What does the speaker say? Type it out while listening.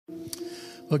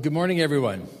Well, good morning,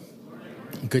 everyone.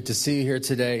 Good to see you here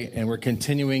today, and we're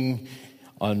continuing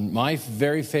on my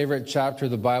very favorite chapter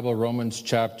of the Bible, Romans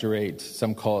chapter 8.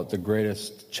 Some call it the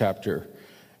greatest chapter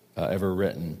ever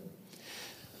written.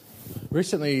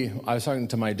 Recently, I was talking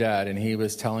to my dad, and he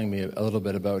was telling me a little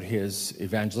bit about his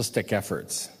evangelistic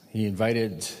efforts. He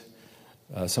invited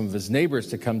some of his neighbors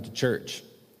to come to church,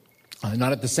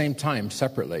 not at the same time,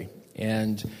 separately,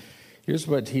 and here's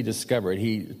what he discovered.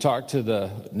 He talked to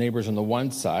the neighbors on the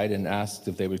one side and asked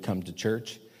if they would come to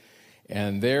church.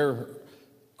 And their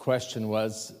question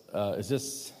was, is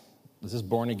this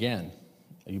born again?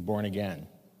 Are you born again?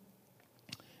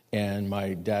 And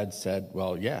my dad said,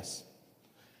 well, yes.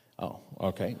 Oh,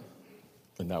 okay.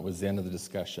 And that was the end of the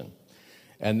discussion.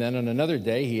 And then on another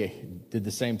day, he did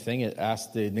the same thing. It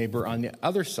asked the neighbor on the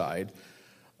other side,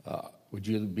 would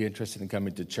you be interested in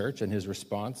coming to church? And his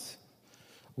response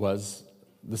was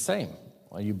the same.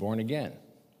 Are you born again?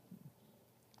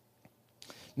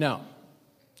 Now,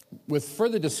 with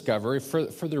further discovery,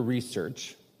 further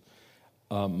research,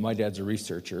 my dad's a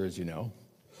researcher, as you know,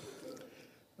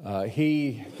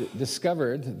 he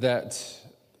discovered that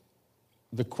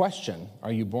the question,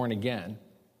 are you born again,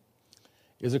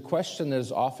 is a question that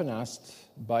is often asked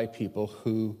by people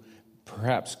who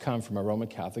perhaps come from a Roman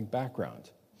Catholic background.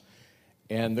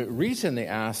 And the reason they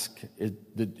ask,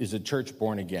 is a church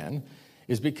born again,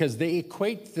 is because they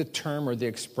equate the term or the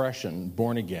expression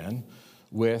born again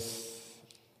with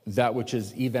that which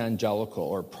is evangelical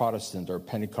or Protestant or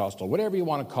Pentecostal, whatever you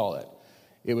want to call it.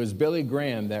 It was Billy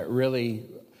Graham that really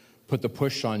put the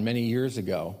push on many years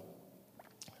ago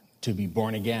to be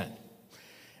born again.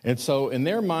 And so in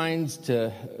their minds,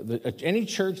 any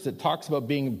church that talks about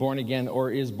being born again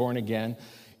or is born again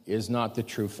is not the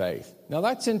true faith. Now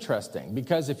that's interesting,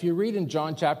 because if you read in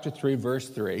John chapter 3, verse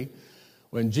 3,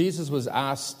 when Jesus was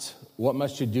asked, what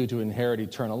must you do to inherit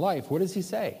eternal life? What does he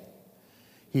say?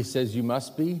 He says, you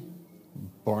must be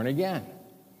born again.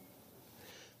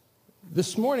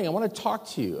 This morning, I want to talk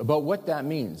to you about what that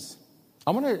means.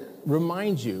 I want to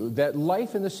remind you that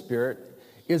life in the Spirit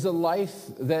is a life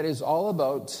that is all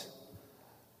about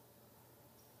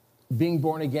being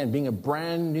born again, being a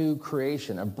brand new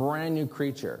creation, a brand new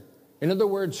creature. In other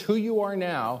words, who you are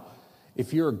now,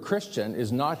 if you're a Christian,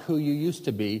 is not who you used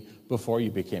to be before you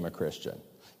became a Christian.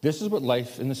 This is what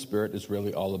life in the Spirit is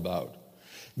really all about.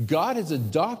 God has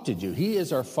adopted you. He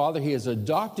is our Father. He has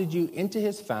adopted you into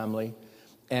His family,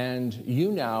 and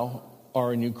you now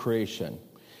are a new creation.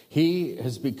 He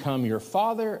has become your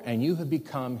Father, and you have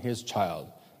become His child.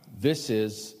 This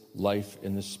is life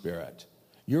in the Spirit.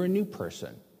 You're a new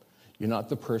person. You're not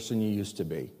the person you used to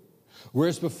be.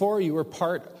 Whereas before you were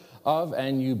part of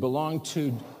and you belonged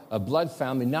to a blood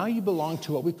family, now you belong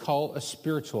to what we call a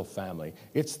spiritual family.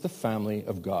 It's the family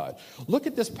of God. Look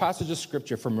at this passage of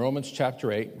Scripture from Romans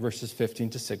chapter 8, verses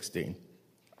 15 to 16.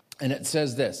 And it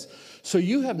says this, so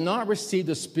you have not received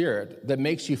the spirit that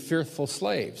makes you fearful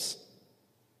slaves.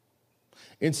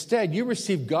 Instead, you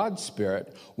received God's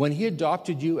Spirit when He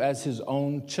adopted you as His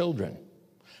own children.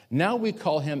 Now we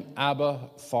call Him Abba,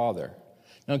 Father.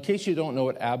 Now, in case you don't know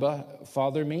what Abba,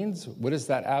 Father means, what does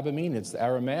that Abba mean? It's the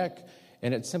Aramaic,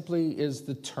 and it simply is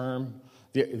the term,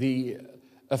 the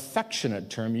affectionate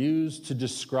term used to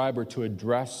describe or to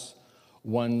address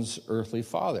one's earthly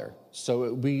father. So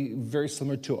it would be very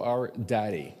similar to our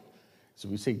daddy. So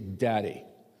we say daddy.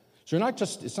 So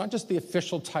it's not just the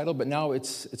official title, but now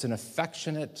it's an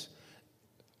affectionate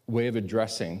way of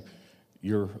addressing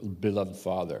your beloved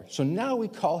Father. So now we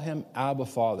call Him Abba,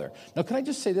 Father. Now, can I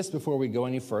just say this before we go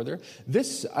any further?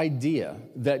 This idea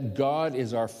that God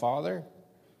is our Father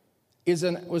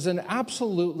was an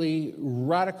absolutely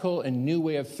radical and new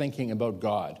way of thinking about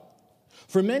God.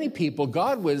 For many people,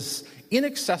 God was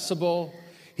inaccessible.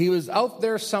 He was out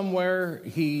there somewhere.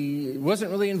 He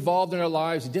wasn't really involved in our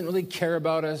lives. He didn't really care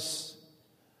about us.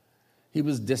 He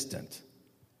was distant.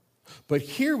 But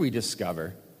here we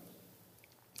discover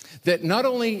that not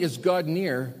only is God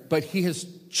near, but He has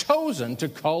chosen to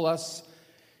call us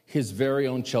His very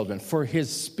own children. For His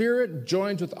Spirit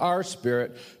joins with our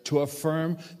spirit to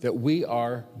affirm that we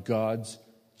are God's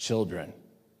children.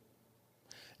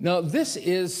 Now, this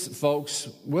is, folks,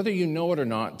 whether you know it or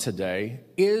not today,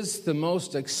 is the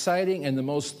most exciting and the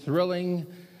most thrilling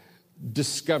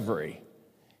discovery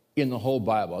in the whole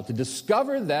Bible. To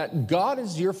discover that God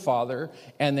is your Father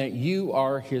and that you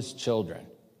are His children.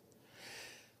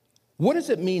 What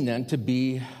does it mean then to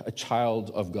be a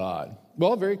child of God?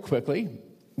 Well, very quickly,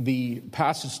 the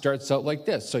passage starts out like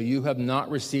this. So you have not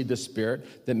received a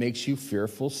spirit that makes you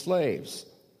fearful slaves.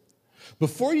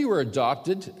 Before you were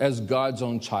adopted as God's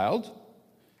own child,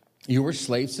 you were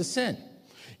slaves to sin.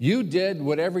 You did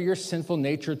whatever your sinful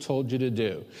nature told you to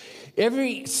do.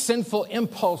 Every sinful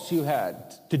impulse you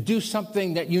had to do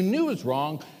something that you knew was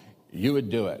wrong, you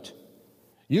would do it.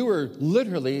 You were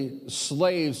literally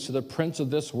slaves to the prince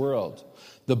of this world.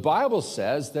 The Bible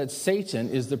says that Satan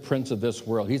is the prince of this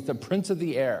world. He's the prince of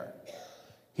the air.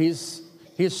 He's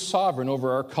sovereign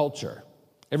over our culture.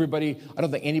 Everybody, I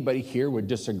don't think anybody here would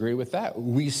disagree with that.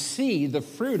 We see the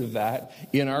fruit of that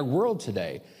in our world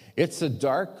today. It's a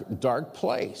dark, dark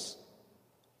place.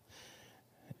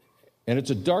 And it's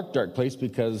a dark, dark place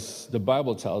because the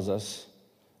Bible tells us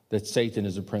that Satan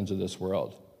is the prince of this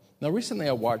world. Now, recently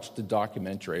I watched a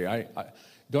documentary. I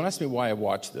don't ask me why I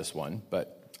watched this one,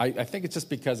 but I think it's just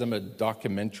because I'm a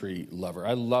documentary lover.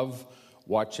 I love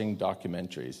watching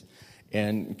documentaries.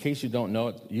 And in case you don't know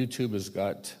it, YouTube has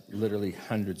got literally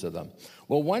hundreds of them.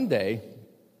 Well, one day,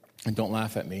 and don't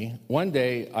laugh at me, one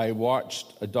day I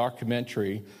watched a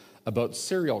documentary about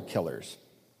serial killers.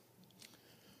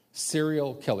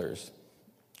 Serial killers.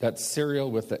 That's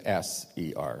cereal with the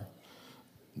S-E-R.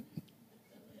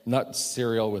 Not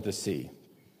cereal with a C.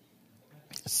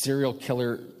 A serial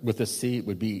killer with a C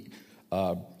would be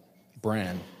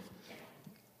Bran.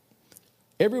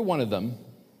 Every one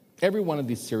of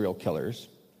these serial killers,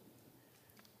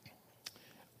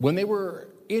 when they were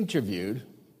interviewed,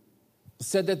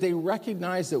 said that they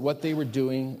recognized that what they were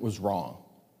doing was wrong.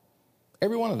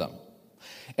 Every one of them.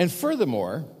 And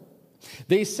furthermore,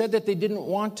 they said that they didn't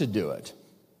want to do it,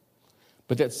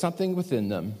 but that something within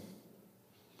them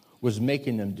was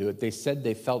making them do it. They said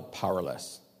they felt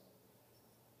powerless.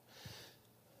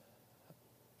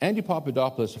 Andy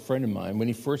Papadopoulos, a friend of mine, when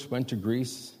he first went to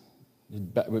Greece,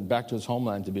 went back to his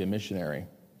homeland to be a missionary,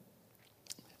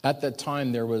 at that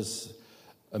time there was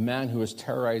a man who was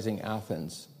terrorizing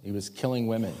Athens. He was killing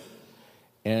women.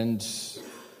 And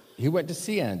he went to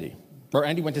see Andy. Or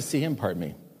Andy went to see him, pardon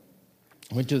me.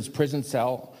 Went to his prison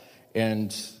cell,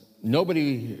 and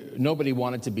nobody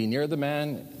wanted to be near the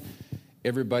man.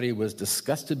 Everybody was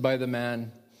disgusted by the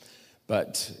man.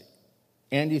 But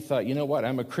Andy thought, you know what,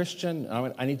 I'm a Christian.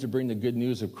 I need to bring the good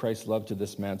news of Christ's love to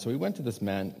this man. So he went to this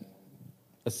man,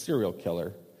 a serial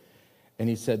killer, and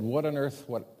he said, what on earth,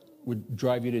 what would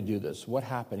drive you to do this? What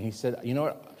happened? He said, you know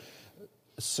what,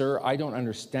 sir, I don't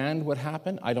understand what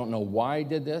happened. I don't know why I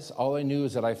did this. All I knew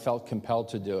is that I felt compelled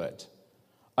to do it.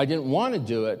 I didn't want to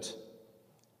do it,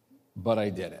 but I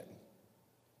did it.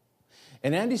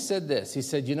 And Andy said this. He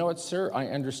said, you know what, sir, I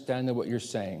understand what you're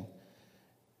saying.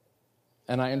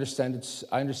 And I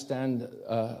understand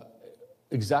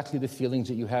exactly the feelings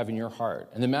that you have in your heart.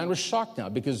 And the man was shocked now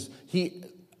because he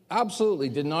absolutely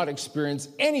did not experience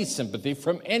any sympathy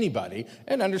from anybody,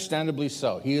 and understandably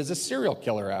so. He is a serial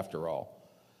killer after all.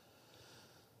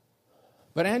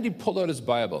 But Andy pulled out his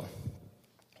Bible,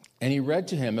 and he read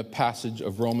to him a passage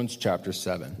of Romans chapter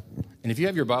 7. And if you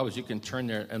have your Bibles, you can turn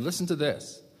there and listen to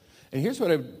this. And here's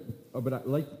what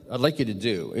I'd like you to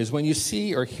do, is when you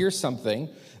see or hear something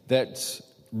that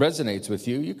resonates with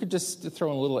you, you could just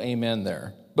throw in a little amen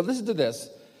there. But listen to this,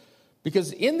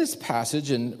 because in this passage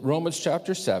in Romans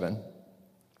chapter 7,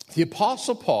 the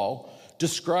Apostle Paul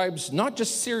describes not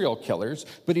just serial killers,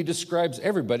 but he describes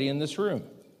everybody in this room.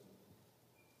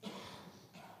 Amen.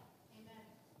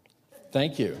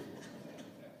 Thank you.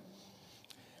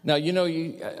 Now, you know,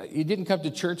 you didn't come to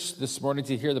church this morning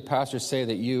to hear the pastor say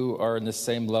that you are in the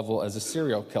same level as a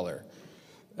serial killer.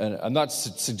 And I'm not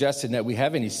suggesting that we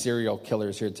have any serial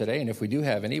killers here today, and if we do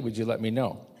have any, would you let me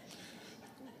know?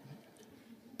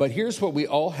 But here's what we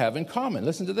all have in common.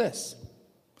 Listen to this.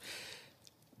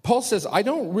 Paul says, I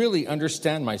don't really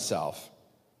understand myself.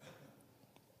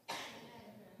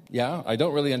 Yeah, I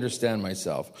don't really understand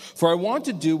myself. For I want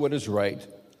to do what is right,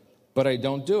 but I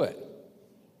don't do it.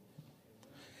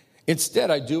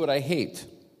 Instead, I do what I hate.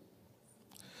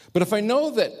 But if I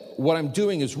know that what I'm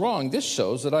doing is wrong, this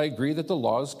shows that I agree that the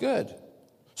law is good.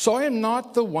 So I am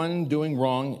not the one doing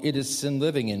wrong. It is sin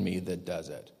living in me that does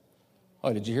it.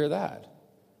 Oh, did you hear that?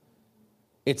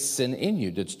 It's sin in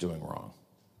you that's doing wrong.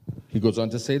 He goes on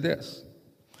to say this.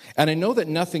 And I know that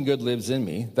nothing good lives in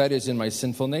me, that is, in my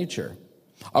sinful nature.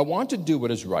 I want to do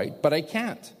what is right, but I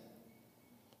can't.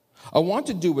 I want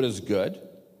to do what is good,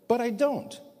 but I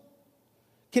don't.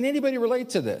 Can anybody relate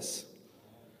to this?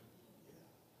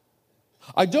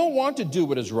 I don't want to do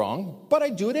what is wrong, but I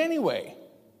do it anyway.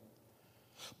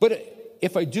 But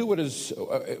if I do what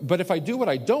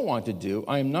I don't want to do,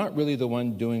 I am not really the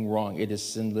one doing wrong. It is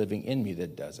sin living in me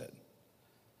that does it.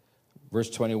 Verse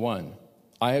 21.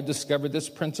 I have discovered this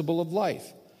principle of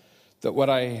life, that when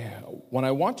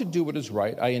I want to do what is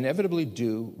right, I inevitably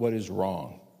do what is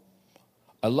wrong.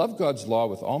 I love God's law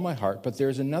with all my heart, but there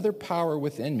is another power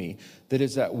within me that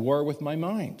is at war with my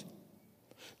mind.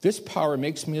 This power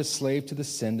makes me a slave to the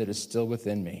sin that is still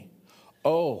within me.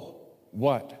 Oh,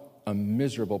 what a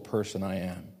miserable person I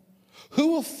am. Who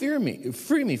will free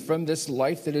me from this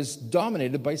life that is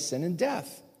dominated by sin and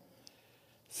death?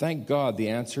 Thank God the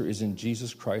answer is in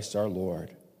Jesus Christ our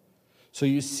Lord. So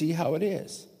you see how it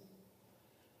is.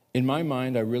 In my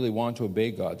mind, I really want to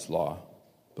obey God's law,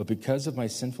 but because of my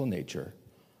sinful nature,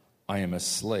 I am a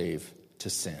slave to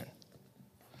sin.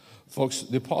 Folks,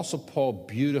 the Apostle Paul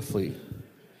beautifully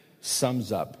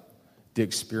sums up the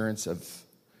experience of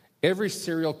every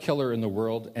serial killer in the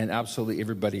world and absolutely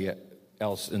everybody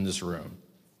else in this room.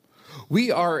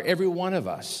 We are, every one of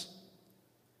us,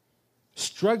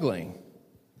 struggling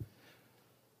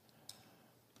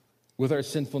with our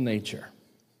sinful nature.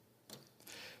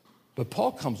 But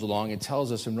Paul comes along and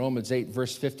tells us in Romans 8,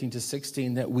 verse 15 to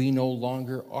 16, that we no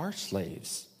longer are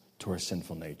slaves to our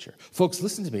sinful nature. Folks,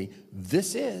 listen to me.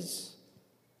 This is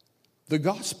the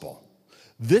gospel.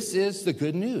 This is the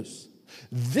good news.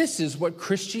 This is what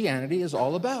Christianity is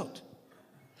all about.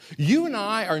 You and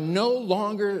I are no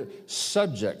longer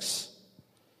subjects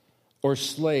or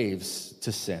slaves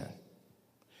to sin.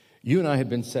 You and I have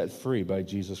been set free by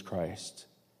Jesus Christ.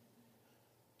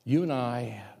 You and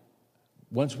I,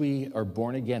 once we are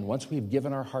born again, once we've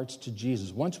given our hearts to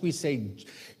Jesus, once we say,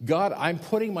 God, I'm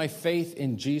putting my faith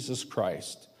in Jesus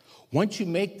Christ. Once you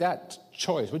make that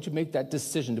choice, once you make that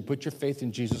decision to put your faith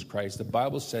in Jesus Christ, the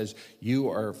Bible says you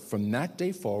are from that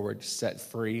day forward set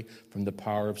free from the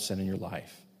power of sin in your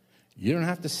life. You don't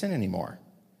have to sin anymore.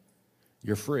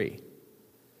 You're free.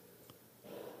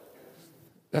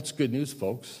 That's good news,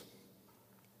 folks.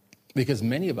 Because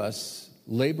many of us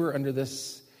labor under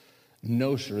this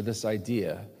notion or this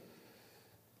idea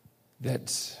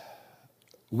that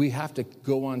we have to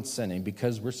go on sinning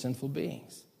because we're sinful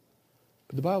beings.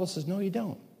 But the Bible says, no, you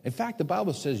don't. In fact, the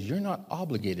Bible says you're not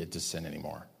obligated to sin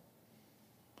anymore.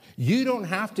 You don't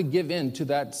have to give in to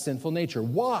that sinful nature.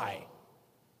 Why?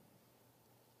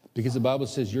 Because the Bible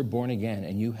says you're born again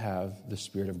and you have the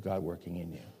Spirit of God working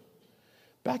in you.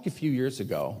 Back a few years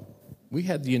ago, we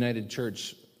had the United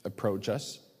Church approach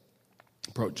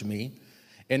me,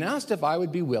 and asked if I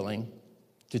would be willing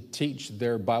to teach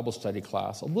their Bible study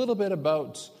class a little bit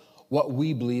about what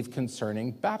we believe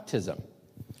concerning baptism.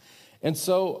 And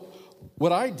so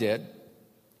what I did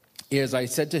is I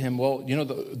said to him, well, you know,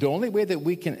 the only way that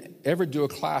we can ever do a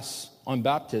class on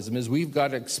baptism is we've got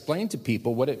to explain to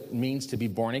people what it means to be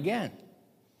born again.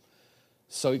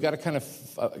 So he got a kind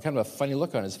of a funny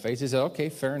look on his face. He said, okay,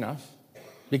 fair enough.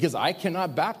 Because I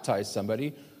cannot baptize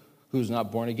somebody who's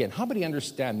not born again. How many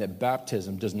understand that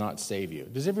baptism does not save you?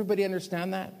 Does everybody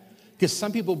understand that? Because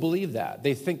some people believe that.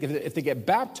 They think if they get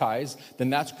baptized, then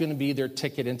that's going to be their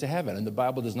ticket into heaven. And the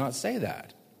Bible does not say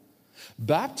that.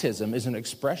 Baptism is an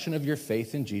expression of your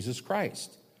faith in Jesus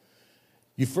Christ.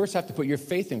 You first have to put your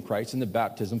faith in Christ, and the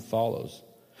baptism follows.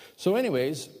 So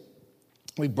anyways,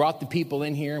 we brought the people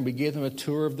in here, and we gave them a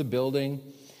tour of the building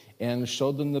and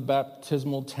showed them the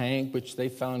baptismal tank, which they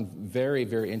found very,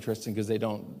 very interesting because they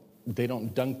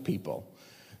don't dunk people.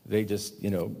 They just,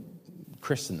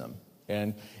 christen them.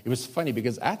 And it was funny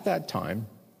because at that time,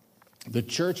 the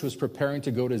church was preparing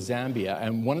to go to Zambia,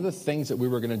 and one of the things that we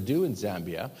were going to do in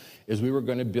Zambia is we were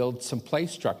going to build some play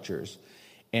structures.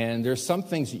 And there's some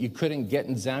things that you couldn't get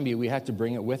in Zambia. We had to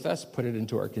bring it with us, put it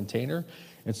into our container.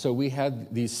 And so we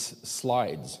had these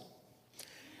slides.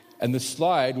 And the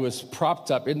slide was propped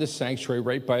up in the sanctuary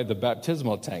right by the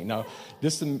baptismal tank. Now,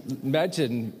 just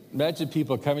imagine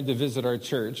people coming to visit our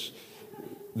church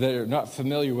that are not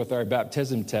familiar with our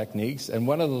baptism techniques. And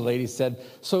one of the ladies said,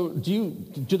 so do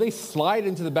they slide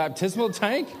into the baptismal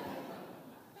tank?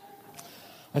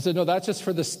 I said, no, that's just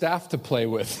for the staff to play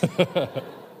with.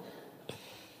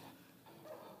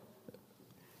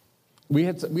 We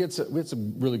had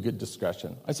some really good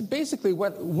discussion. I said, basically,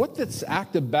 what this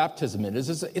act of baptism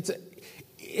is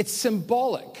it's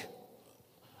symbolic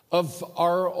of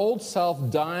our old self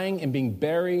dying and being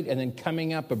buried and then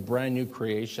coming up a brand new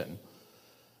creation.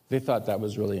 They thought that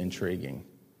was really intriguing.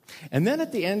 And then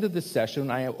at the end of the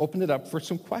session, I opened it up for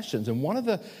some questions. And one of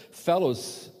the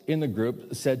fellows in the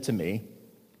group said to me,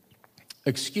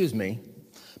 excuse me,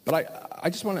 but I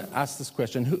just want to ask this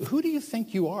question. Who do you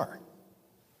think you are?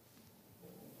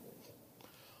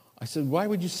 I said, why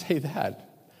would you say that?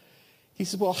 He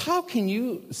said, well, how can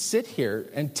you sit here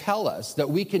and tell us that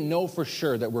we can know for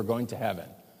sure that we're going to heaven?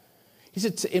 He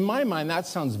said, in my mind, that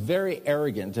sounds very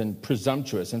arrogant and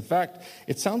presumptuous. In fact,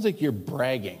 it sounds like you're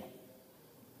bragging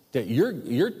that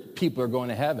your people are going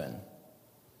to heaven.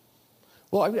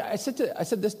 Well, I said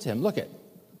this to him, look,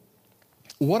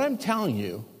 what I'm telling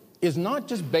you is not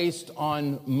just based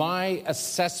on my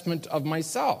assessment of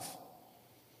myself.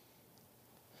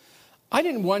 I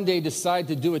didn't one day decide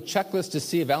to do a checklist to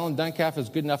see if Alan Duncalf is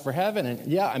good enough for heaven. And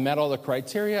yeah, I met all the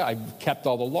criteria. I've kept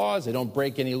all the laws. I don't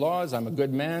break any laws. I'm a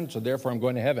good man, so therefore I'm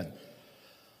going to heaven.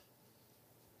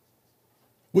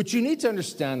 What you need to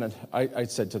understand, I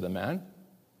said to the man,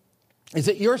 is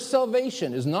that your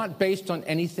salvation is not based on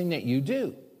anything that you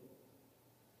do.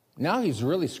 Now he's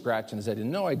really scratching his head. He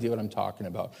had no idea what I'm talking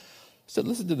about. I said,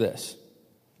 listen to this.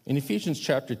 In Ephesians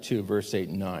chapter 2, verse 8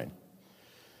 and 9,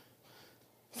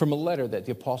 from a letter that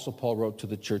the Apostle Paul wrote to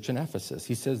the church in Ephesus,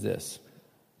 he says this: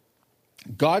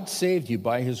 God saved you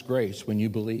by his grace when you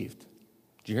believed.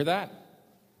 Did you hear that?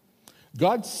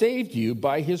 God saved you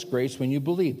by his grace when you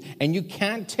believed. And you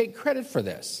can't take credit for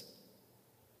this.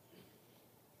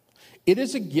 It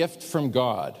is a gift from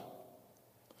God.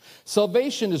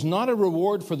 Salvation is not a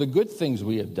reward for the good things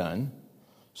we have done,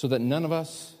 so that none of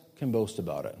us can boast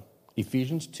about it.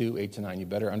 Ephesians 2, 8-9. You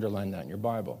better underline that in your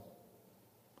Bible.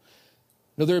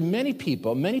 Now, there are many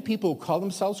people who call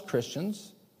themselves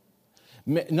Christians,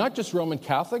 not just Roman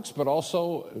Catholics, but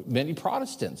also many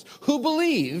Protestants, who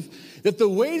believe that the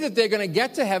way that they're going to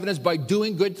get to heaven is by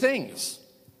doing good things,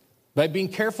 by being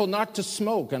careful not to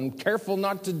smoke and careful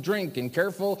not to drink and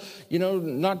careful,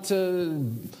 not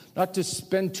to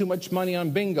spend too much money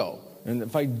on bingo. And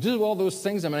if I do all those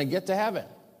things, I'm going to get to heaven.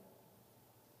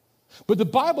 But the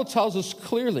Bible tells us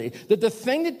clearly that the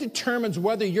thing that determines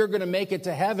whether you're going to make it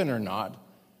to heaven or not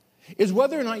is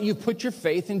whether or not you put your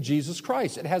faith in Jesus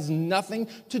Christ. It has nothing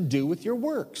to do with your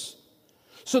works.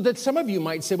 So that some of you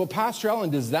might say, well, Pastor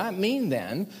Allen, does that mean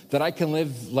then that I can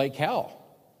live like hell?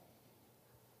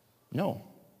 No.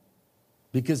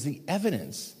 Because the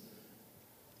evidence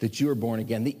that you are born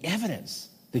again, the evidence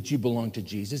that you belong to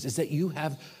Jesus, is that you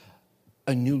have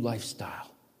a new lifestyle.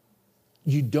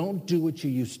 You don't do what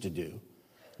you used to do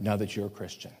now that you're a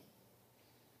Christian.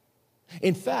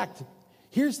 In fact,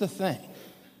 here's the thing,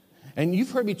 and you've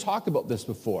heard me talk about this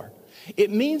before. It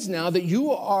means now that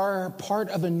you are part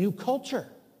of a new culture.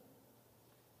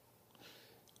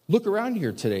 Look around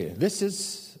here today. This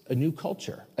is a new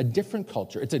culture, a different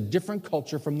culture. It's a different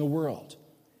culture from the world.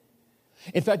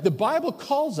 In fact, the Bible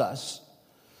calls us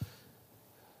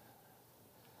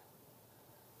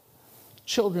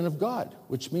children of God,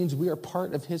 which means we are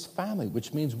part of his family,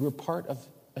 which means we're part of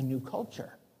a new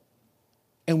culture.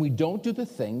 And we don't do the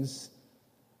things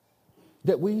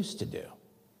that we used to do.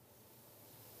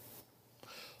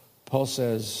 Paul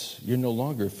says, you're no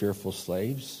longer fearful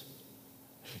slaves.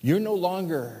 You're no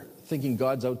longer thinking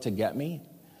God's out to get me.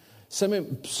 So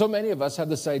many of us have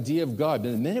this idea of God. The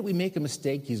minute we make a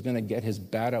mistake, he's going to get his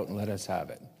bat out and let us have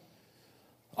it.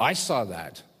 I saw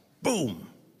that. Boom.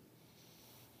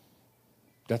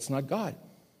 That's not God.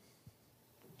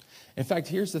 In fact,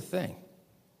 here's the thing.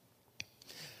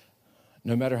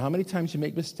 No matter how many times you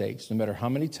make mistakes, no matter how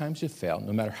many times you fail,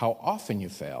 no matter how often you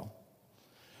fail,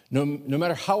 no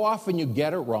matter how often you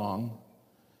get it wrong,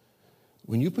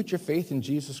 when you put your faith in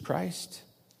Jesus Christ,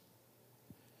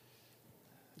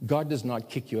 God does not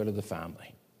kick you out of the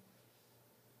family.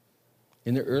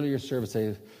 In the earlier service,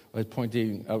 I was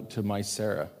pointing out to my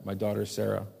daughter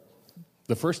Sarah.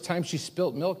 The first time she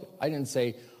spilt milk, I didn't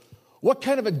say, what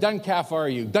kind of a Duncalf are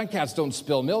you? Duncalfs don't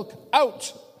spill milk.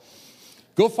 Out!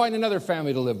 Go find another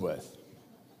family to live with.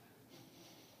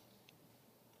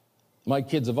 My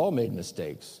kids have all made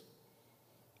mistakes.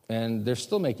 And they're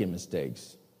still making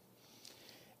mistakes.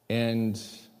 And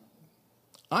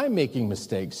I'm making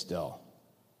mistakes still.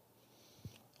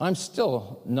 I'm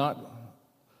still not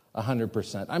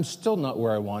 100%. I'm still not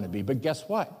where I want to be. But guess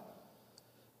what?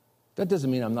 That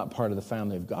doesn't mean I'm not part of the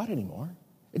family of God anymore.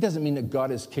 It doesn't mean that God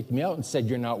has kicked me out and said,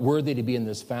 you're not worthy to be in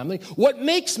this family. What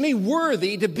makes me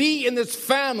worthy to be in this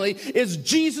family is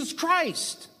Jesus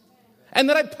Christ. And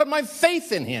that I put my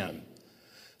faith in him.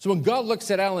 So when God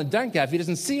looks at Alan Duncalf, he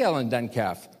doesn't see Alan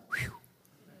Duncalf. Whew.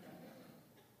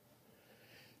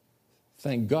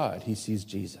 Thank God he sees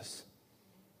Jesus.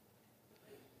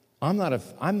 I'm not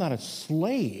a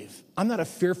slave. I'm not a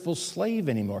fearful slave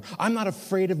anymore. I'm not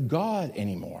afraid of God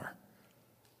anymore.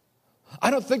 I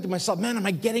don't think to myself, man, am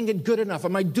I getting it good enough?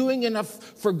 Am I doing enough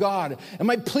for God? Am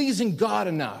I pleasing God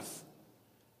enough?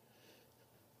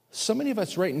 So many of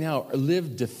us right now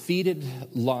live defeated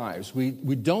lives. We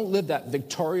don't live that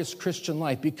victorious Christian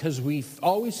life because we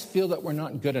always feel that we're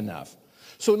not good enough.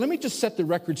 So let me just set the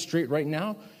record straight right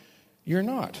now. You're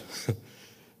not.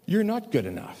 You're not good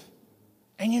enough.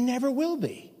 And you never will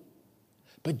be.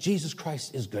 But Jesus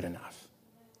Christ is good enough.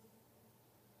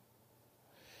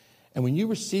 And when you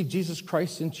receive Jesus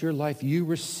Christ into your life, you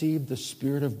receive the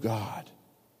Spirit of God.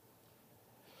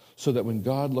 so that when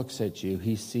God looks at you,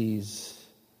 he sees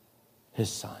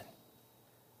his son.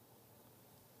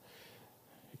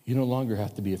 You no longer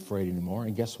have to be afraid anymore.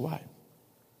 And guess what?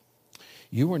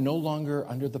 You are no longer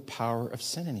under the power of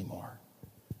sin anymore.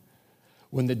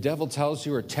 When the devil tells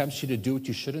you or tempts you to do what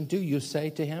you shouldn't do, you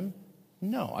say to him,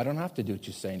 no, I don't have to do what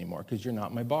you say anymore because you're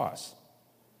not my boss.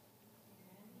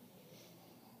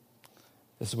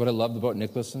 This is what I loved about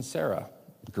Nicholas and Sarah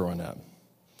growing up.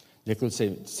 Nicholas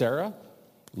would say, Sarah,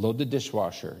 load the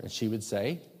dishwasher. And she would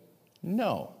say,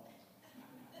 no,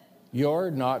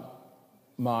 you're not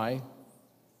my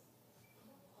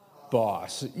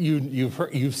boss.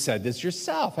 You've said this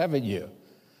yourself, haven't you?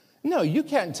 No, you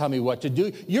can't tell me what to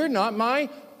do. You're not my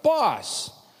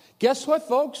boss. Guess what,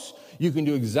 folks? You can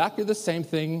do exactly the same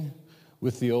thing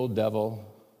with the old devil.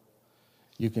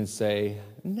 You can say,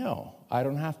 no, I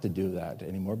don't have to do that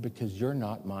anymore because you're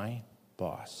not my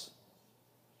boss.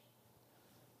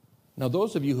 Now,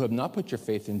 those of you who have not put your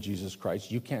faith in Jesus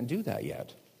Christ, you can't do that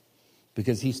yet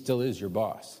because he still is your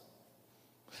boss.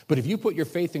 But if you put your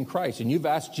faith in Christ and you've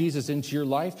asked Jesus into your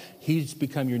life, he's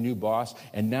become your new boss,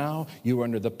 and now you are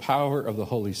under the power of the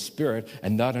Holy Spirit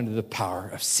and not under the power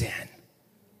of sin.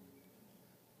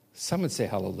 Someone say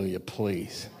hallelujah,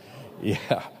 please.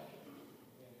 Yeah.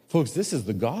 Folks, this is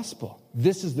the gospel.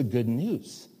 This is the good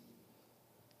news.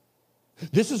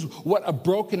 This is what a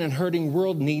broken and hurting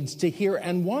world needs to hear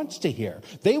and wants to hear.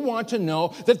 They want to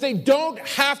know that they don't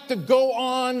have to go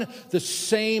on the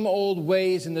same old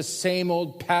ways and the same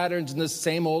old patterns and the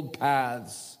same old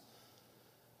paths,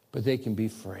 but they can be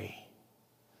free.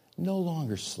 No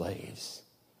longer slaves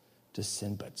to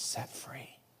sin, but set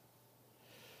free.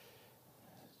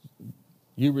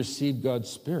 You received God's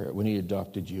Spirit when he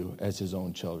adopted you as his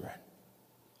own children.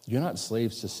 You're not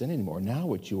slaves to sin anymore. Now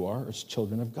what you are is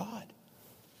children of God.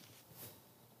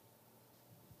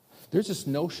 There's this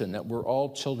notion that we're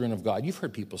all children of God. You've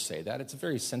heard people say that. It's a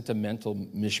very sentimental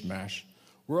mishmash.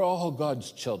 We're all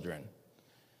God's children.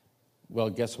 Well,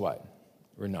 guess what?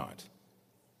 We're not.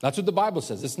 That's what the Bible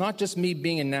says. It's not just me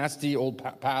being a nasty old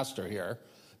pastor here.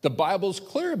 The Bible's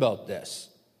clear about this.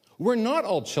 We're not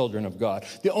all children of God.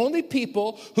 The only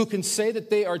people who can say that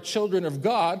they are children of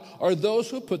God are those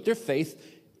who put their faith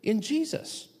in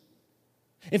Jesus.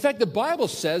 In fact, the Bible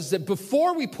says that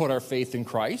before we put our faith in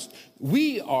Christ,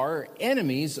 we are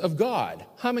enemies of God.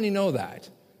 How many know that?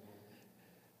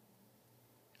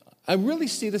 I really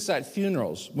see this at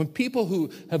funerals. When people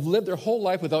who have lived their whole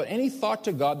life without any thought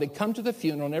to God, they come to the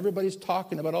funeral and everybody's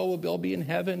talking about, oh, we'll all be in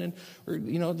heaven, and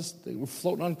we're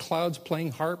floating on clouds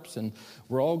playing harps, and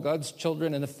we're all God's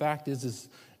children. And the fact is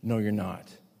no, you're not.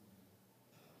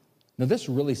 Now, this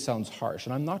really sounds harsh,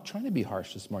 and I'm not trying to be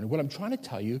harsh this morning. What I'm trying to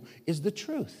tell you is the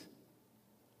truth.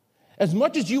 As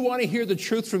much as you want to hear the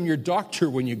truth from your doctor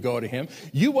when you go to him,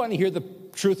 you want to hear the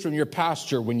truth from your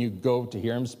pastor when you go to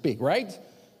hear him speak, right?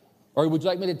 Or would you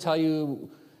like me to tell you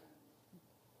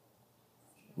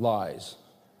lies?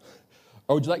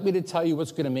 Or would you like me to tell you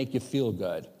what's going to make you feel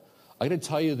good? I'm going to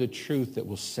tell you the truth that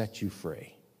will set you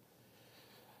free.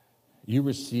 You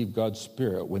received God's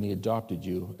Spirit when he adopted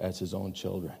you as his own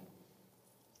children.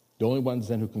 The only ones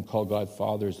then who can call God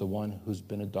Father is the one who's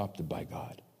been adopted by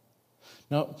God.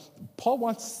 Now, Paul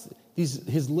wants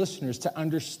his listeners to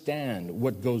understand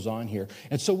what goes on here.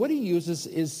 And so what he uses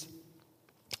is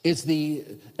the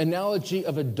analogy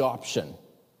of adoption.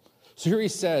 So here he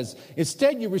says,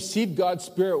 instead you received God's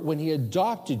Spirit when he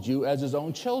adopted you as his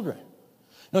own children.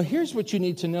 Now, here's what you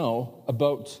need to know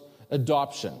about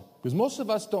adoption, because most of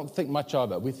us don't think much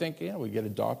of it. We think, we get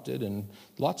adopted, and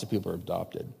lots of people are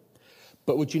adopted.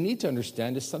 But what you need to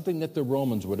understand is something that the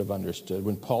Romans would have understood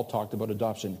when Paul talked about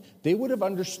adoption. They would have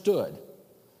understood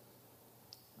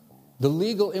the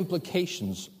legal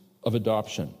implications of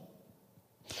adoption.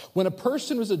 When a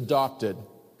person was adopted,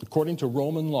 according to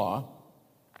Roman law,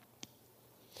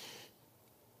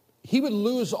 he would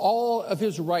lose all of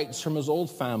his rights from his old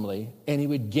family, and he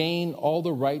would gain all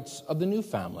the rights of the new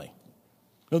family.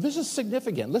 Now, this is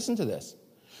significant. Listen to this.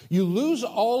 You lose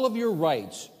all of your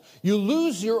rights. You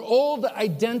lose your old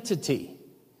identity,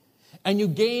 and you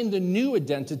gain the new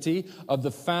identity of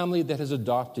the family that has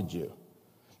adopted you.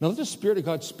 Now, let the Spirit of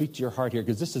God speak to your heart here,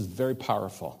 because this is very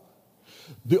powerful.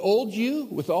 The old you,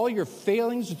 with all your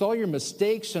failings, with all your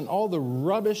mistakes, and all the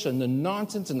rubbish and the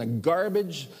nonsense and the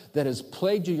garbage that has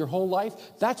plagued you your whole life,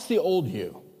 that's the old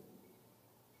you.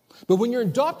 But when you're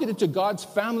adopted into God's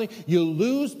family, you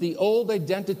lose the old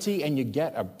identity and you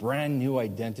get a brand new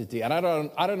identity. And I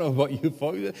don't know about you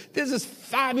folks, this is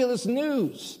fabulous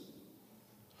news.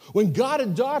 When God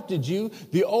adopted you,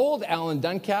 the old Alan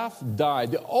Duncalf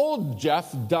died. The old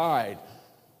Jeff died.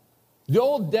 The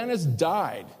old Dennis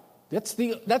died. That's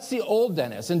the old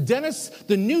Dennis. And Dennis,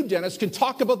 the new Dennis, can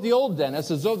talk about the old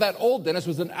Dennis as though that old Dennis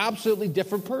was an absolutely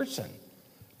different person.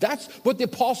 That's what the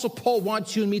Apostle Paul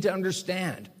wants you and me to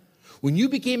understand. When you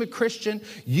became a Christian,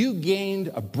 you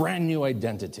gained a brand new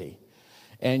identity.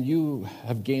 And you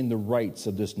have gained the rights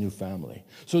of this new family.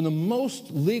 So in the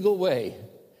most legal way,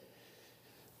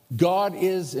 God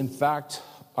is, in fact,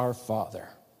 our Father.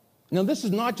 Now, this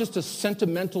is not just a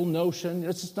sentimental notion.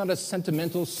 This is not a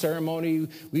sentimental ceremony.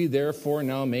 We therefore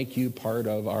now make you part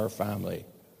of our family.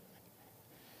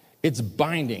 It's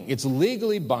binding. It's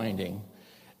legally binding,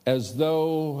 as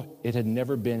though it had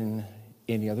never been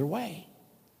any other way.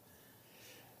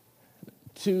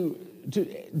 To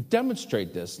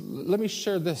demonstrate this, let me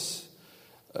share this.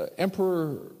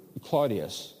 Emperor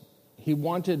Claudius, he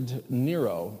wanted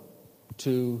Nero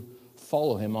to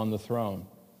follow him on the throne.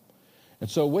 And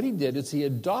so what he did is he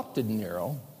adopted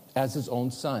Nero as his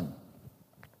own son,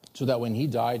 so that when he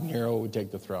died, Nero would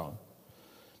take the throne.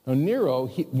 Now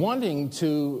Nero, wanting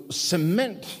to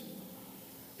cement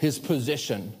his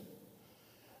position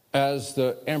as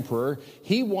the emperor,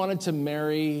 he wanted to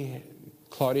marry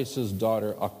Claudius's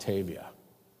daughter, Octavia.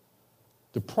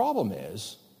 The problem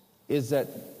is that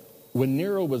when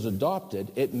Nero was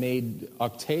adopted, it made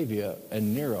Octavia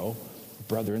and Nero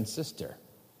brother and sister.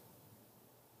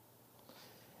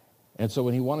 And so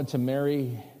when he wanted to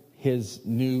marry his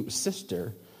new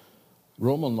sister,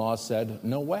 Roman law said,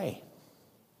 no way.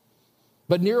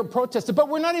 But Nero protested, but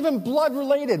we're not even blood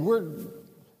related.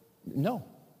 No,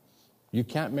 you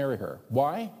can't marry her.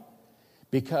 Why?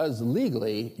 Because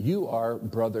legally, you are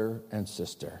brother and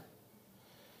sister.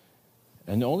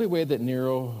 And the only way that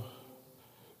Nero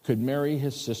could marry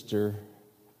his sister,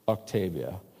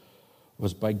 Octavia,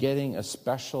 was by getting a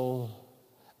special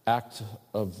act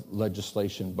of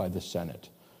legislation by the Senate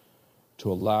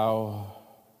to allow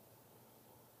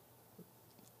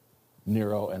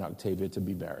Nero and Octavia to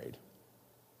be married.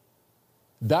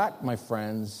 That, my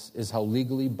friends, is how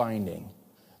legally binding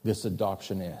this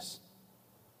adoption is.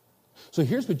 So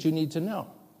here's what you need to know.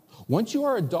 Once you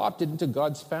are adopted into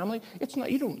God's family, it's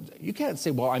not, you can't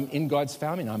say, well, I'm in God's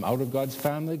family and I'm out of God's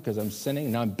family because I'm sinning,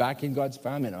 and now I'm back in God's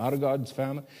family and out of God's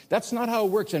family. That's not how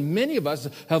it works. And many of us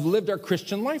have lived our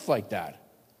Christian life like that.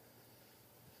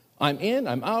 I'm in,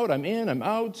 I'm out, I'm in, I'm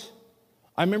out.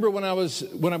 I remember when I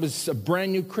was a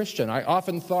brand new Christian, I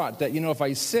often thought that, if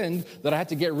I sinned, that I had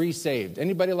to get resaved.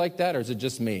 Anybody like that, or is it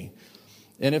just me?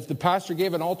 And if the pastor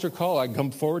gave an altar call, I'd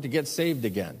come forward to get saved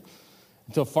again.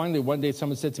 Until finally one day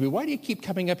someone said to me, why do you keep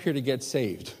coming up here to get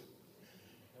saved?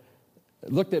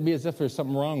 It looked at me as if there's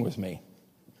something wrong with me.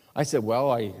 I said,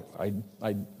 well, I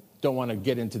don't want to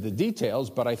get into the details,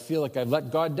 but I feel like I've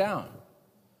let God down.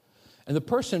 And the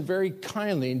person very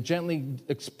kindly and gently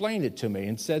explained it to me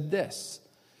and said this: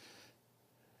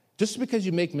 just because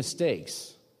you make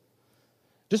mistakes,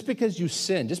 just because you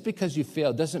sin, just because you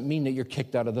fail, doesn't mean that you're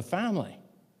kicked out of the family.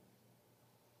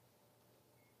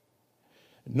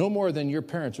 No more than your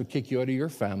parents would kick you out of your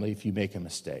family if you make a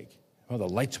mistake. Oh, the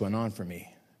lights went on for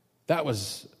me. That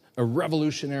was a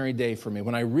revolutionary day for me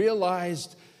when I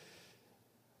realized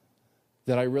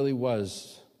that I really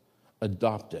was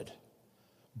adopted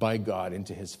by God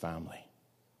into his family.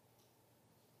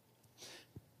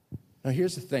 Now,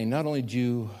 here's the thing. Not only do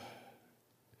you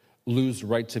lose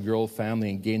rights of your old family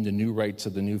and gain the new rights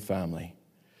of the new family,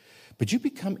 but you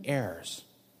become heirs.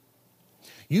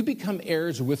 You become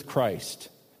heirs with Christ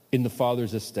in the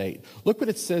Father's estate. Look what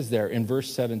it says there in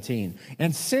verse 17.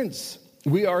 And since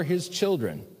we are his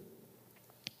children,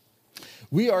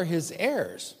 we are his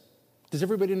heirs. Does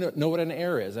everybody know what an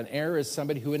heir is? An heir is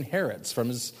somebody who inherits from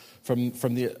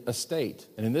the estate.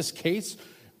 And in this case,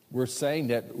 we're saying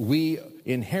that we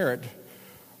inherit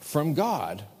from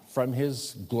God, from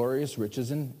his glorious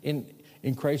riches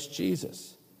in Christ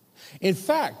Jesus. In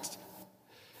fact,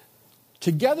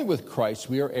 together with Christ,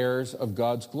 we are heirs of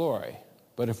God's glory.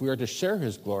 But if we are to share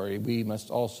his glory, we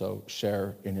must also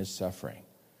share in his suffering.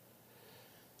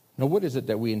 Now, what is it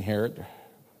that we inherit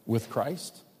with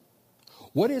Christ?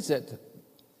 What is it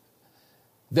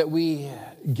that we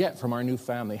get from our new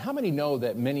family? How many know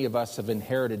that many of us have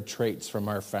inherited traits from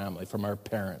our family, from our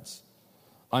parents?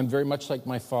 I'm very much like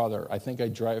my father. I think I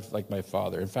drive like my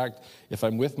father. In fact, if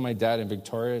I'm with my dad in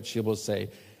Victoria, she will say,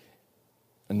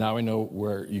 and now I know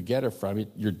where you get it from,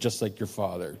 you're just like your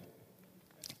father.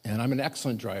 And I'm an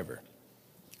excellent driver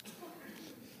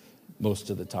most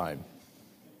of the time.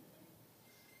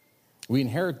 We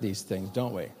inherit these things,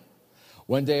 don't we?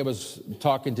 One day I was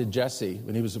talking to Jesse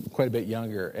when he was quite a bit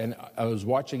younger, and I was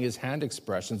watching his hand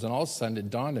expressions, and all of a sudden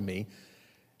it dawned on me,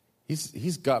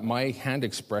 he's got my hand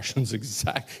expressions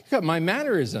exact. He's got my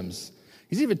mannerisms.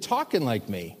 He's even talking like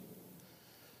me.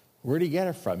 Where did he get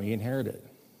it from? He inherited it.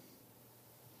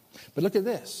 But look at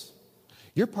this.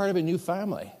 You're part of a new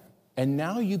family. And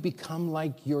now you become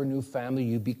like your new family.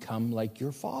 You become like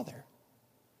your Father,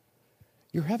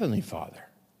 your Heavenly Father.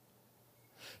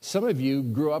 Some of you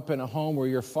grew up in a home where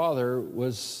your father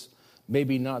was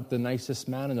maybe not the nicest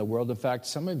man in the world. In fact,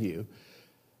 some of you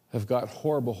have got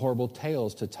horrible, horrible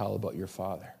tales to tell about your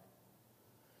father.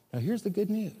 Now, here's the good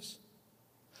news.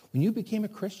 When you became a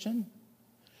Christian,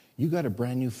 you got a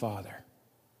brand new father.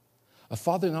 A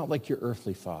father not like your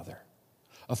earthly father.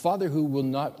 A father who will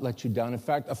not let you down. In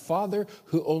fact, a father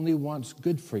who only wants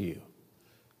good for you,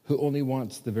 who only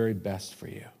wants the very best for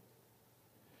you.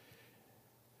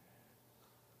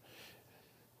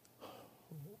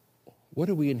 What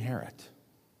do we inherit?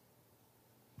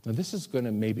 Now, this is going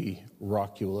to maybe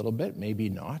rock you a little bit, maybe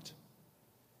not.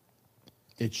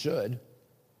 It should.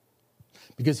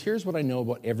 Because here's what I know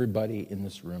about everybody in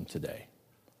this room today.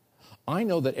 I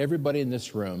know that everybody in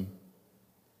this room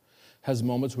has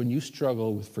moments when you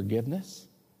struggle with forgiveness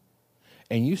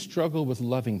and you struggle with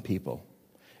loving people,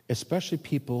 especially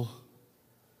people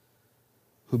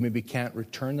who maybe can't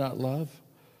return that love,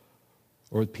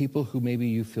 or with people who maybe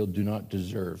you feel do not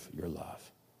deserve your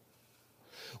love.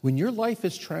 When your life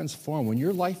is transformed, when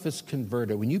your life is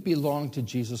converted, when you belong to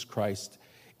Jesus Christ,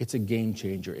 it's a game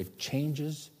changer. It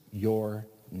changes your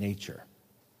nature.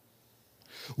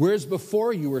 Whereas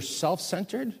before you were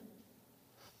self-centered,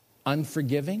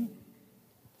 unforgiving,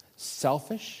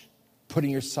 selfish, putting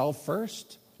yourself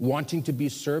first, wanting to be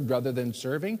served rather than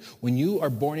serving, when you are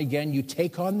born again, you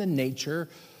take on the nature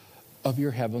of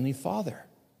your Heavenly Father.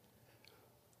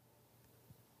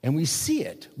 And we see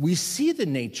it. We see the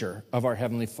nature of our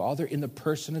Heavenly Father in the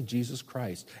person of Jesus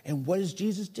Christ. And what does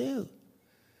Jesus do?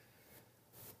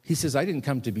 He says, I didn't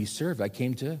come to be served. I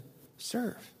came to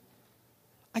serve.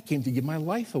 I came to give my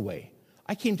life away.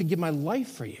 I came to give my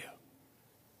life for you.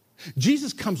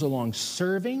 Jesus comes along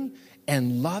serving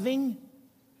and loving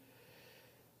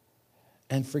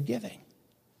and forgiving.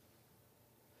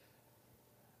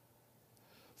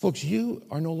 Folks, you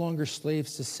are no longer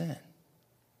slaves to sin.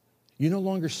 You're no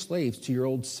longer slaves to your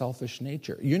old selfish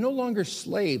nature. You're no longer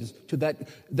slaves to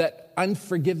that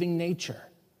unforgiving nature.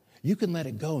 You can let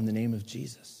it go in the name of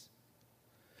Jesus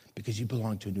because you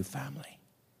belong to a new family,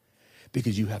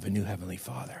 because you have a new Heavenly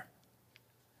Father.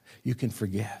 You can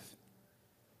forgive.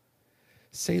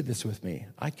 Say this with me.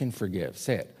 I can forgive.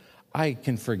 Say it. I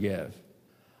can forgive.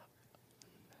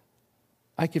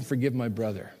 I can forgive my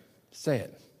brother. Say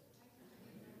it.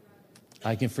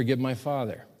 I can forgive my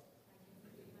father.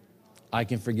 I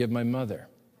can forgive my mother.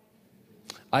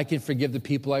 I can forgive the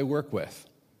people I work with.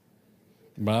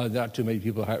 Well, not too many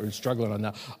people are struggling on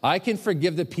that. I can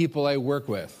forgive the people I work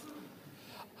with.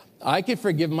 I can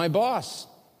forgive my boss.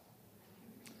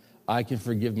 I can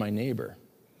forgive my neighbor.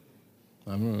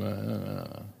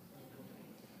 Yeah,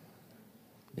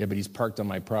 but he's parked on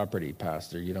my property,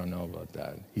 Pastor. You don't know about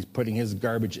that. He's putting his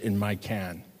garbage in my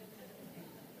can.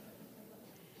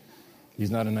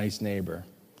 He's not a nice neighbor.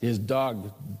 His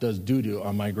dog does doo-doo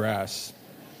on my grass.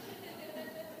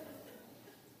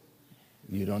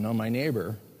 You don't know my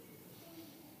neighbor.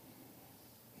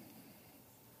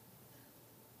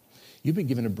 You've been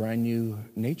given a brand new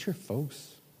nature,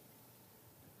 folks.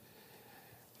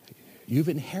 You've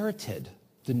inherited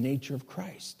the nature of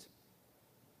Christ.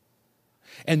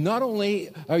 And not only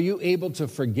are you able to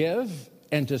forgive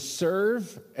and to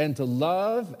serve and to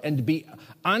love and to be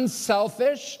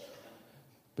unselfish,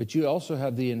 but you also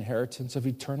have the inheritance of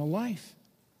eternal life.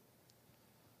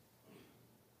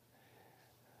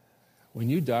 When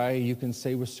you die, you can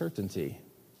say with certainty,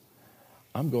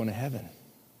 I'm going to heaven.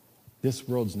 This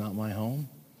world's not my home.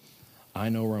 I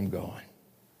know where I'm going.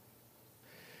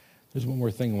 There's one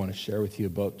more thing I want to share with you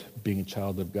about being a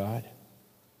child of God.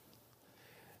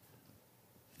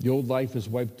 The old life is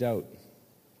wiped out.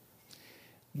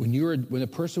 When a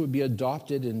person would be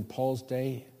adopted in Paul's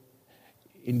day,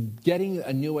 in getting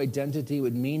a new identity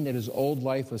would mean that his old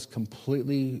life was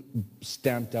completely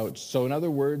stamped out. So in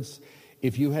other words,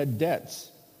 if you had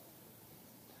debts,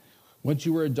 once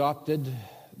you were adopted,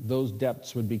 those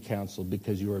debts would be canceled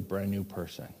because you were a brand new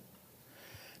person.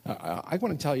 Now, I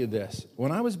want to tell you this.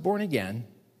 When I was born again,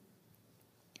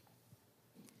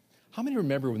 how many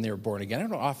remember when they were born again? I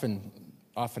don't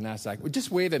often ask that.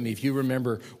 Just wave at me if you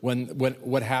remember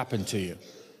what happened to you.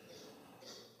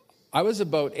 I was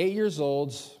about 8 years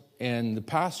old, and the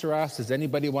pastor asked, does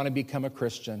anybody want to become a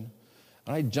Christian?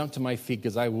 And I jumped to my feet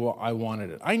because I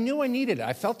wanted it. I knew I needed it.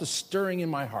 I felt a stirring in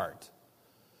my heart.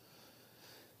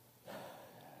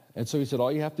 And so he said,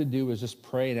 all you have to do is just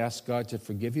pray and ask God to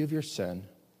forgive you of your sin,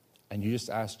 and you just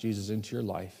ask Jesus into your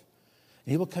life.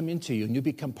 And he will come into you, and you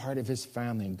become part of his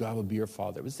family, and God will be your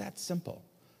father. It was that simple.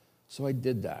 So I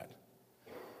did that.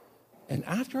 And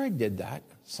after I did that,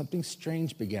 something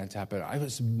strange began to happen. I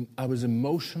was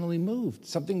emotionally moved.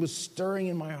 Something was stirring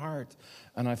in my heart,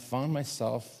 and I found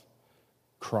myself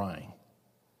crying.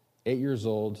 8 years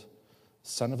old,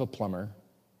 son of a plumber,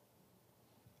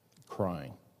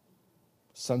 crying.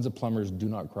 Sons of plumbers do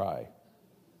not cry.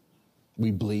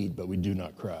 We bleed, but we do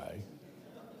not cry.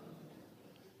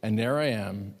 And there I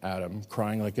am, Adam,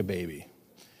 crying like a baby.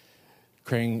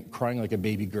 Crying like a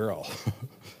baby girl.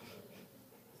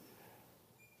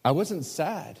 I wasn't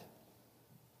sad.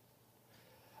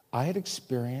 I had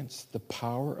experienced the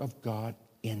power of God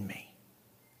in me,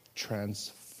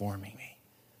 transforming me.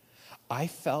 I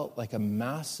felt like a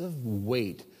massive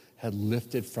weight had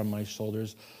lifted from my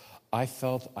shoulders. I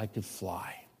felt I could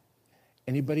fly.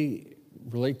 Anybody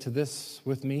relate to this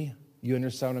with me? You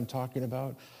understand what I'm talking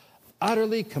about?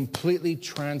 Utterly, completely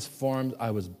transformed.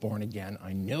 I was born again.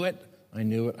 I knew it. I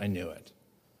knew it. I knew it.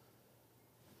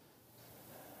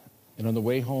 And on the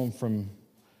way home from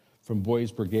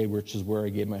Boys Brigade, which is where I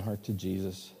gave my heart to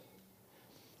Jesus,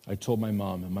 I told my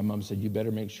mom, and my mom said, "You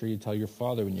better make sure you tell your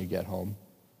father when you get home."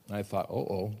 And I thought,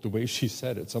 the way she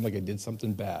said it sounded like I did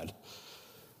something bad.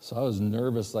 So I was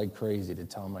nervous like crazy to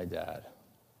tell my dad.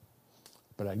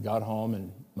 But I got home,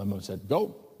 and my mom said,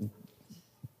 go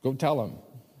tell him.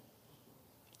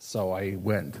 So I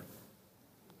went.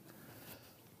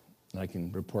 And I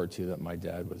can report to you that my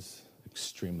dad was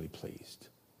extremely pleased,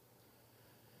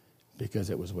 because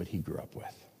it was what he grew up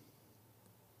with.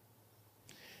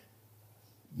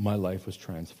 My life was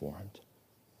transformed.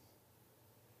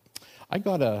 I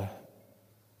got a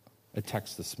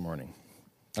text this morning,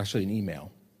 actually an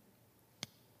email,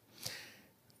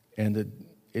 and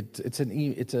it's an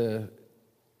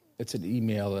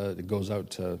email that goes out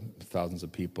to thousands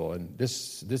of people. And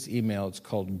this email, it's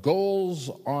called Goals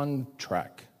on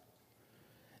Track: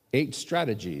 8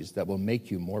 strategies that will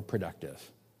make you more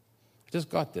productive. I just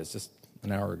got this just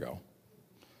an hour ago.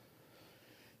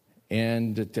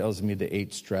 And it tells me the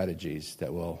 8 strategies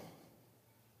that will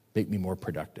make me more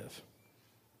productive.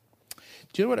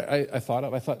 Do you know what I thought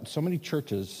of? I thought so many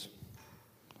churches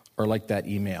are like that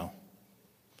email.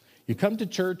 You come to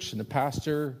church and the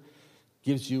pastor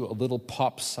gives you a little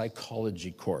pop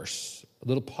psychology course, a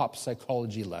little pop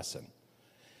psychology lesson.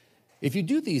 If you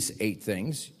do these 8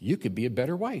 things, you could be a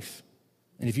better wife.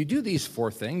 And if you do these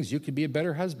 4 things, you could be a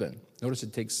better husband. Notice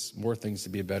it takes more things to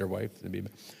be a better wife than be.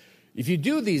 If you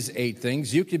do these 8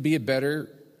 things, you could be a better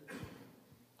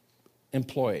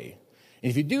employee. And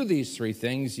if you do these 3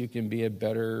 things, you can be a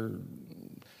better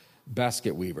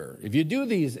basket weaver. If you do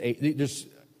these 8,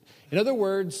 in other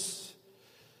words,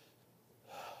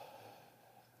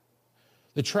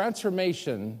 the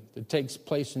transformation that takes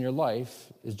place in your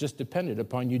life is just dependent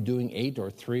upon you doing 8 or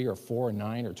 3 or 4 or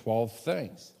 9 or 12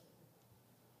 things.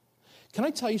 Can I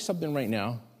tell you something right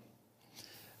now?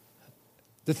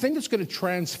 The thing that's going to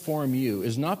transform you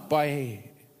is not by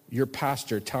your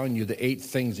pastor telling you the 8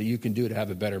 things that you can do to have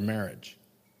a better marriage.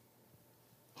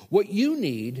 What you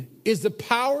need is the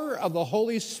power of the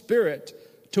Holy Spirit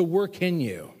to work in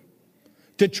you,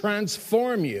 to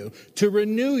transform you, to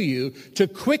renew you, to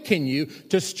quicken you,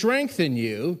 to strengthen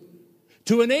you,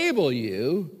 to enable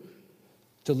you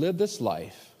to live this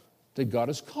life that God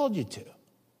has called you to.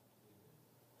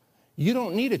 You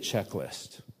don't need a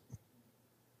checklist.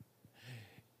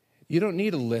 You don't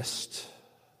need a list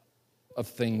of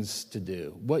things to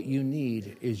do. What you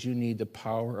need is you need the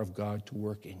power of God to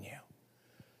work in you.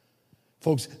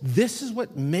 Folks, this is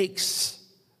what makes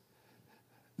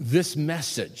this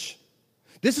message,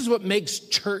 this is what makes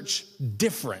church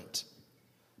different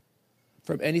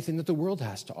from anything that the world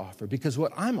has to offer, because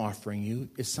what I'm offering you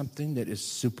is something that is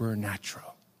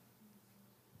supernatural.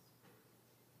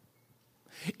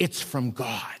 It's from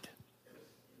God.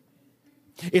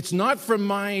 It's not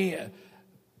from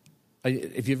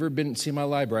if you've ever seen my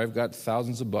library, I've got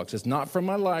thousands of books. It's not from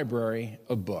my library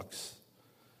of books.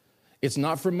 It's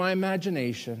not from my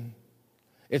imagination.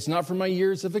 It's not from my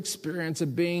years of experience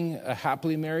of being a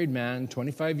happily married man,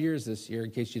 25 years this year,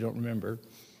 in case you don't remember.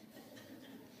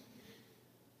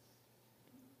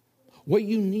 What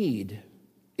you need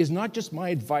is not just my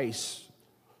advice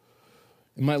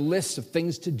and my list of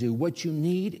things to do. What you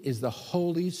need is the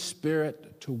Holy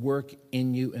Spirit to work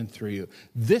in you and through you.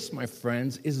 This, my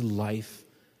friends, is life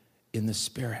in the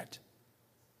Spirit.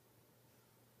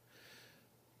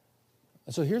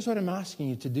 So here's what I'm asking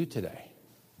you to do today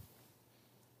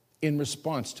in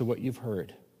response to what you've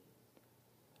heard.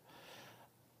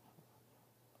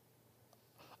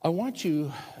 I want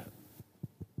you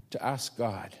to ask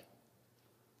God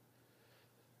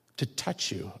to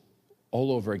touch you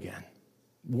all over again.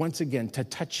 Once again, to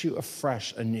touch you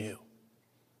afresh, anew.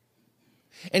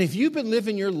 And if you've been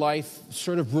living your life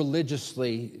sort of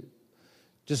religiously,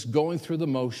 just going through the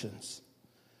motions,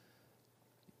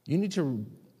 you need to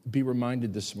be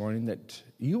reminded this morning that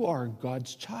you are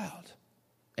God's child,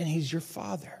 and He's your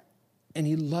Father, and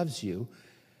He loves you,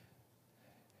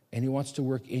 and He wants to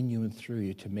work in you and through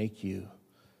you to make you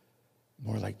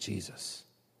more like Jesus.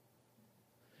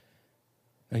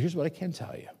 Now, here's what I can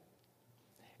tell you,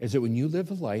 is that when you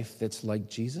live a life that's like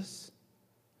Jesus,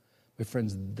 my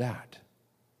friends, that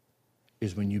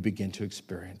is when you begin to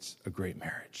experience a great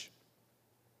marriage.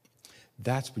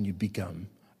 That's when you become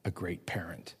a great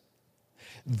parent.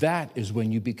 That is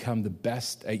when you become the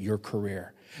best at your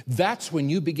career. That's when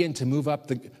you begin to move up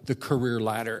the career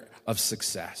ladder of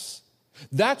success.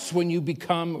 That's when you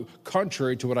become,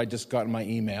 contrary to what I just got in my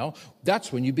email,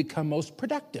 that's when you become most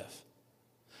productive.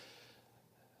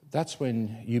 That's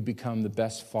when you become the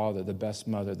best father, the best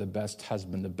mother, the best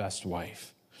husband, the best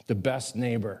wife, the best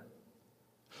neighbor.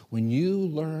 When you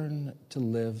learn to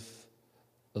live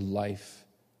a life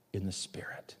in the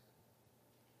Spirit,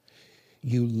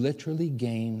 you literally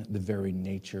gain the very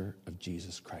nature of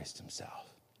Jesus Christ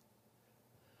Himself.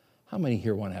 How many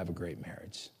here want to have a great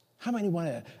marriage? How many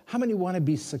want to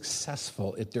be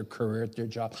successful at their career, at their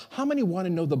job? How many want to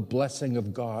know the blessing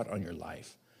of God on your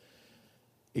life?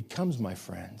 It comes, my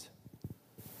friend,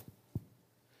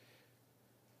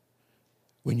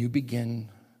 when you begin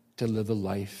to live a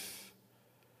life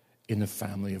in the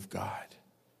family of God,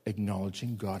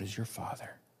 acknowledging God as your Father,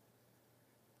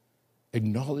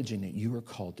 acknowledging that you are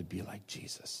called to be like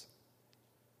Jesus.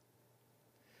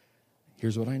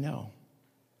 Here's what I know.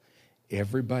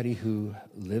 Everybody who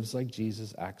lives like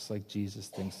Jesus, acts like Jesus,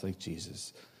 thinks like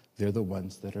Jesus, they're the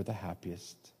ones that are the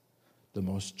happiest, the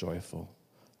most joyful,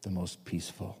 the most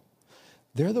peaceful.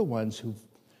 They're the ones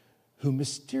who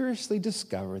mysteriously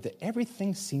discover that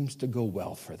everything seems to go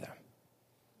well for them.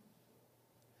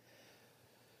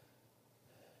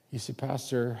 You see,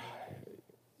 Pastor,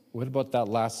 what about that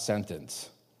last sentence?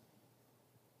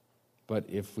 But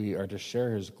if we are to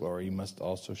share His glory, you must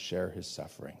also share His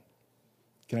suffering.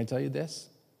 Can I tell you this?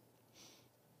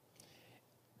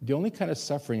 The only kind of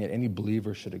suffering that any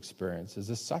believer should experience is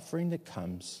the suffering that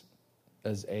comes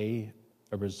as A,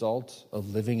 a result of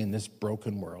living in this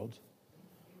broken world,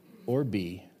 or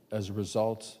B, as a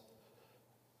result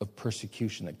of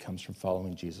persecution that comes from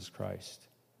following Jesus Christ.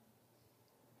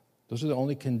 Those are the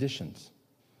only conditions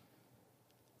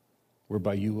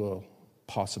whereby you will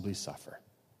possibly suffer.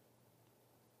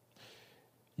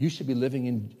 You should be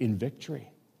living in victory,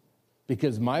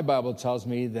 because my Bible tells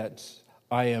me that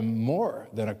I am more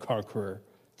than a conqueror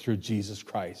through Jesus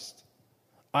Christ.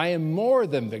 I am more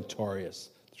than victorious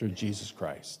through Jesus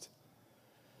Christ.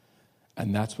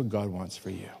 And that's what God wants for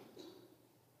you.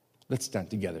 Let's stand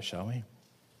together, shall we?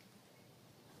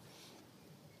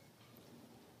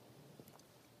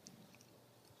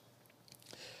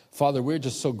 Father, we're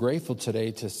just so grateful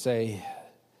today to say,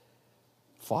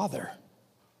 Father,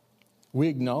 we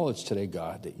acknowledge today,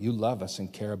 God, that you love us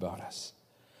and care about us.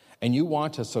 And you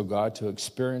want us, oh God, to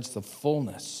experience the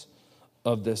fullness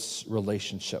of this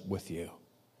relationship with you.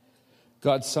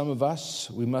 God, some of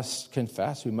us, we must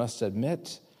confess, we must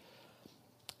admit,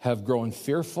 have grown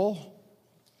fearful,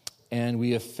 and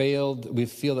we feel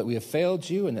that we have failed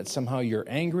you, and that somehow you're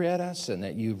angry at us and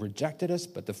that you've rejected us.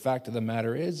 But the fact of the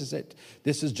matter is that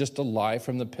this is just a lie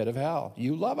from the pit of hell.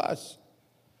 You love us.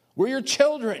 We're your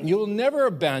children. You'll never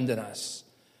abandon us.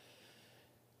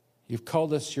 You've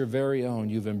called us your very own.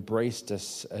 You've embraced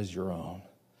us as your own.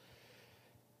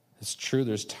 It's true,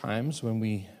 there's times when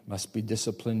we must be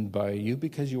disciplined by you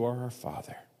because you are our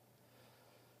Father.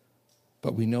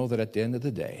 But we know that at the end of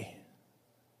the day,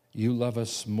 you love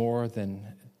us more than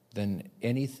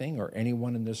anything or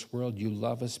anyone in this world. You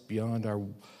love us beyond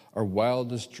our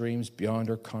wildest dreams, beyond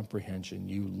our comprehension.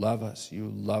 You love us, you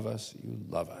love us, you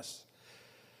love us.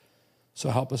 So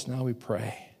help us now, we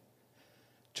pray,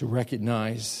 to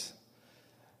recognize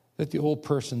that the old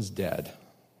person's dead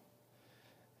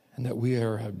and that we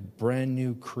are a brand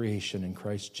new creation in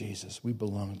Christ Jesus. We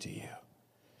belong to you.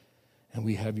 And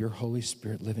we have your Holy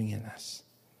Spirit living in us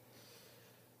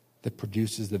that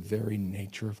produces the very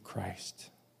nature of Christ.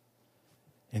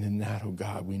 And in that, oh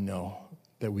God, we know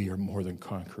that we are more than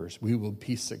conquerors. We will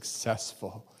be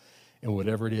successful in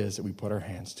whatever it is that we put our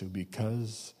hands to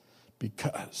because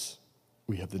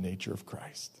we have the nature of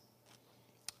Christ.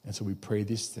 And so we pray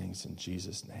these things in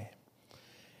Jesus' name.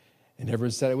 And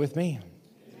everyone said it with me?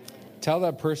 Amen. Tell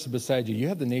that person beside you, you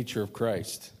have the nature of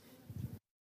Christ.